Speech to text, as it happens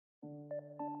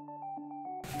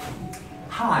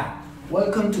Hi,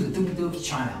 welcome to the TupiTube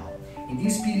channel. In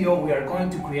this video we are going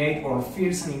to create our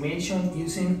first animation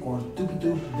using our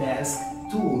TupiTube Desk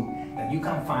tool that you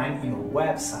can find in our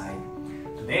website.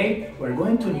 Today we're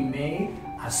going to animate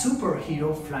a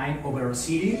superhero flying over a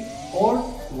city or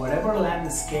whatever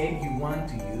landscape you want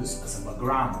to use as a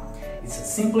background. It's a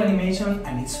simple animation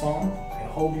and it's fun. I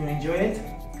hope you enjoy it.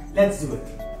 Let's do it.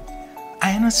 I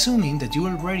am assuming that you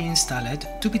already installed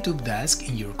TupiTube Desk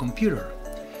in your computer.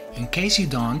 In case you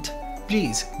don't,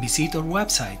 please visit our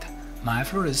website,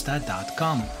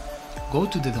 myfloresta.com. Go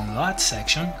to the download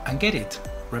section and get it.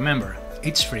 Remember,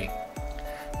 it's free.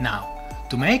 Now,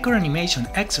 to make our animation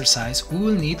exercise, we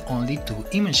will need only two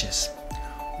images.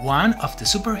 One of the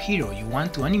superhero you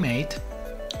want to animate.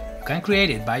 You can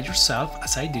create it by yourself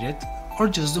as I did it, or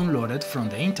just download it from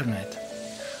the internet.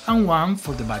 And one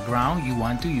for the background you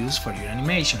want to use for your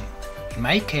animation. In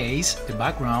my case, the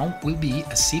background will be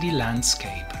a city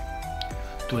landscape.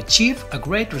 To achieve a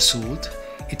great result,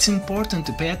 it's important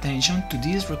to pay attention to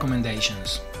these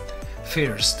recommendations.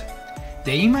 First,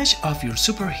 the image of your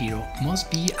superhero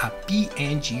must be a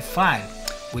PNG file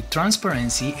with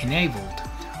transparency enabled,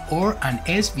 or an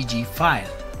SVG file.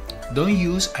 Don't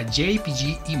use a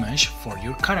JPG image for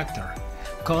your character,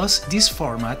 cause this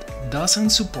format doesn't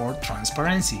support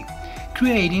transparency,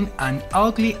 creating an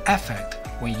ugly effect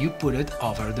when you put it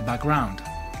over the background.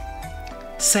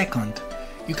 Second,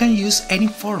 you can use any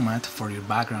format for your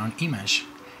background image.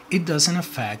 It doesn't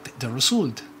affect the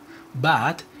result,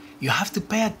 but you have to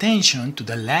pay attention to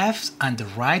the left and the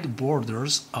right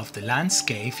borders of the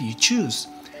landscape you choose,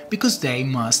 because they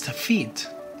must fit.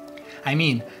 I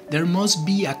mean, there must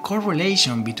be a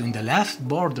correlation between the left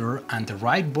border and the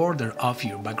right border of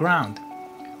your background.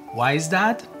 Why is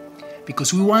that?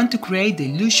 Because we want to create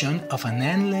the illusion of an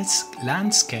endless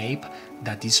landscape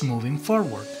that is moving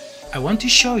forward. I want to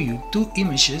show you two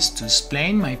images to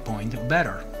explain my point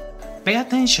better. Pay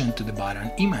attention to the bottom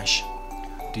image.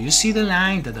 Do you see the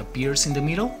line that appears in the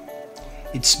middle?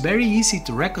 It's very easy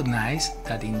to recognize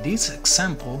that in this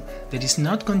example there is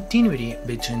not continuity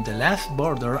between the left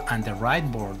border and the right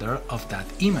border of that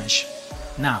image.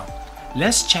 Now,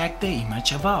 let's check the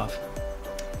image above.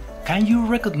 Can you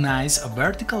recognize a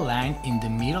vertical line in the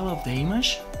middle of the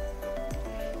image?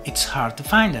 It's hard to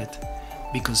find it,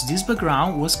 because this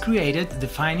background was created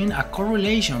defining a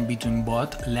correlation between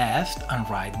both left and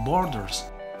right borders.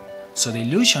 So the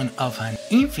illusion of an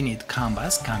infinite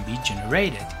canvas can be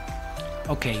generated.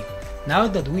 Okay, now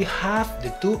that we have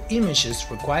the two images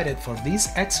required for this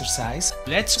exercise,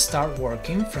 let's start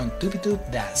working from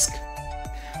TupiTube Desk.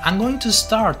 I'm going to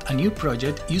start a new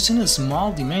project using a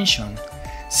small dimension,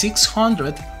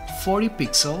 640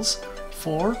 pixels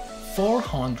for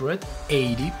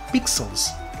 480 pixels,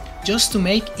 just to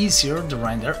make easier the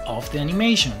render of the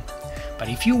animation. But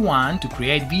if you want to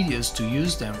create videos to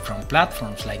use them from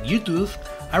platforms like YouTube,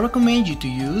 I recommend you to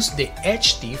use the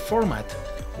HD format,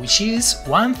 which is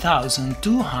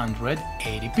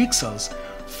 1280 pixels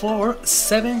for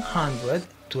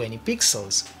 720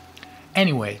 pixels.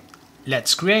 Anyway,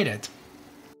 let's create it.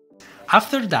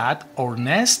 After that, our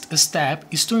next step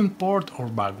is to import our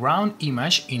background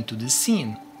image into the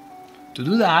scene. To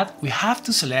do that, we have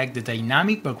to select the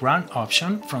dynamic background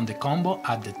option from the combo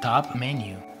at the top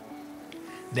menu.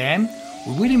 Then,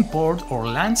 we will import our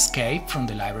landscape from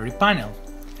the library panel,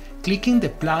 clicking the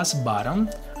plus button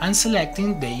and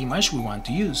selecting the image we want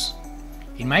to use.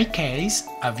 In my case,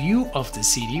 a view of the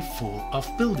city full of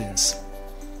buildings.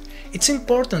 It's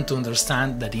important to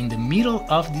understand that in the middle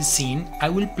of the scene, I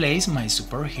will place my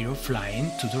superhero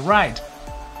flying to the right.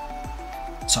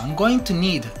 So I'm going to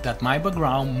need that my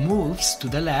background moves to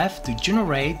the left to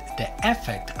generate the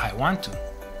effect I want to.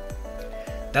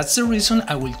 That's the reason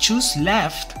I will choose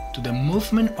left to the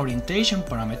movement orientation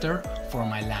parameter for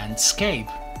my landscape.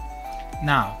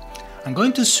 Now, I'm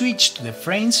going to switch to the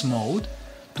frames mode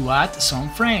to add some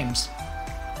frames,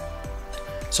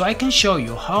 so I can show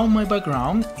you how my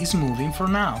background is moving for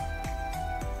now.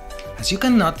 As you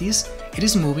can notice, it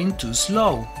is moving too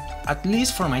slow, at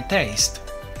least for my taste.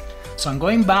 So I'm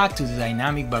going back to the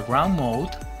dynamic background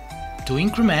mode to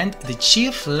increment the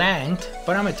shift length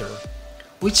parameter,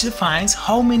 which defines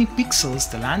how many pixels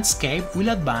the landscape will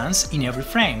advance in every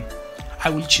frame. I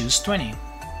will choose 20.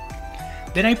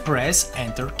 Then I press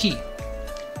Enter key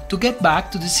to get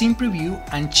back to the scene preview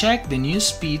and check the new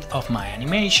speed of my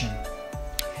animation.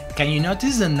 Can you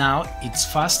notice that now it's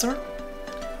faster?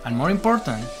 And more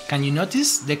important, can you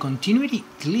notice the continuity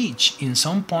glitch in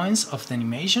some points of the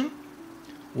animation?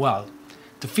 Well,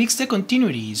 to fix the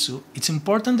continuity issue, it's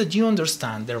important that you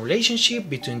understand the relationship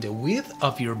between the width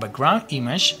of your background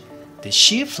image, the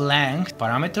shift length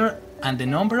parameter and the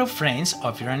number of frames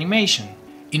of your animation.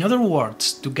 In other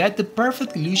words, to get the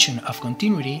perfect illusion of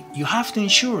continuity, you have to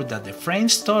ensure that the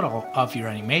frames total of your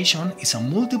animation is a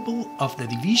multiple of the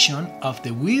division of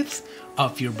the width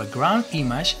of your background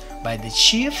image by the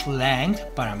shift length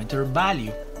parameter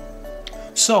value.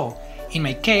 So, in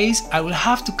my case, I will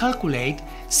have to calculate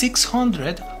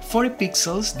 640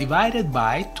 pixels divided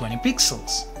by 20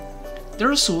 pixels. The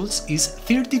result is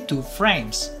 32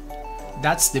 frames.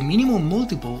 That's the minimum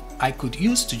multiple I could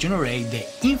use to generate the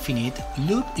infinite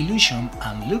loop illusion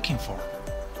I'm looking for.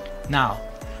 Now,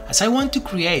 as I want to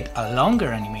create a longer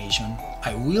animation,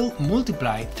 I will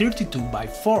multiply 32 by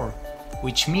 4,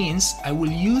 which means I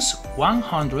will use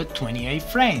 128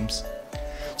 frames.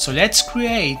 So let's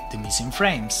create the missing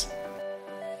frames.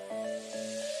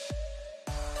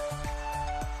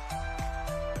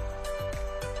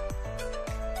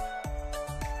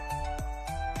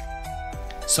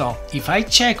 So, if I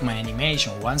check my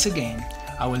animation once again,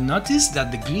 I will notice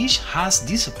that the glitch has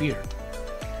disappeared.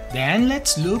 The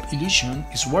endless loop illusion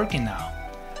is working now,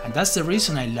 and that's the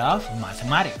reason I love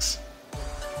mathematics.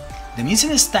 The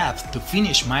missing step to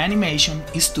finish my animation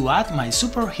is to add my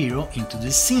superhero into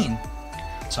the scene,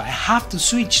 so I have to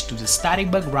switch to the static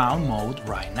background mode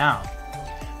right now.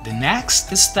 The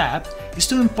next step is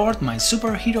to import my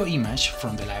superhero image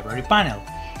from the library panel,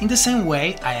 in the same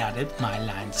way I added my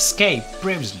landscape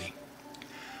previously.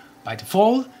 By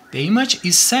default, the image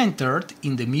is centered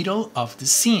in the middle of the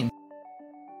scene.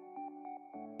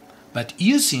 But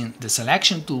using the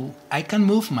selection tool, I can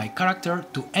move my character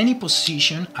to any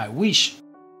position I wish.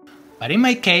 But in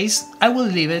my case, I will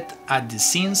leave it at the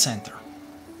scene center.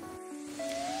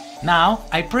 Now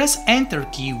I press Enter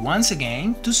key once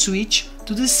again to switch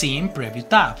to the Scene Preview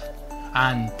tab.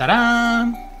 And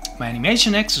ta-da! My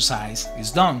animation exercise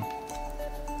is done.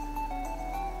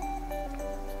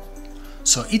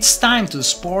 So it's time to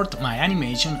export my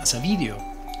animation as a video.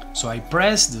 So I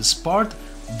press the Export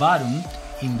button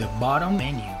in the bottom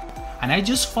menu, and I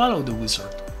just follow the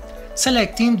wizard,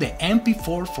 selecting the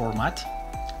MP4 format.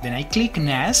 Then I click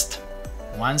Next,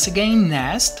 once again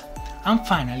Next, and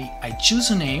finally I choose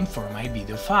a name for my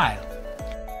video file.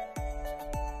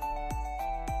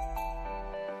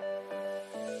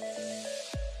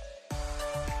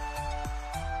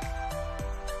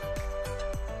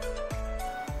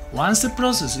 Once the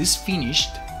process is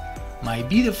finished, my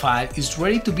video file is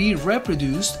ready to be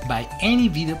reproduced by any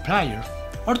video player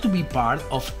or to be part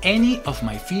of any of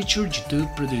my future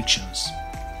YouTube productions.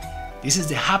 This is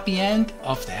the happy end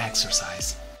of the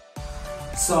exercise.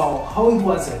 So, how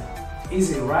was it?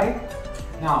 Easy, right?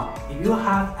 Now, if you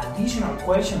have additional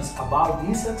questions about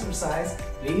this exercise,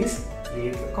 please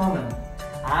leave a comment.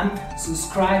 And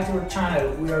subscribe to our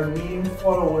channel. We are needing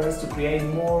followers to create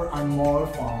more and more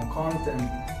fun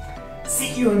content.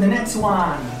 See you in the next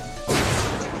one!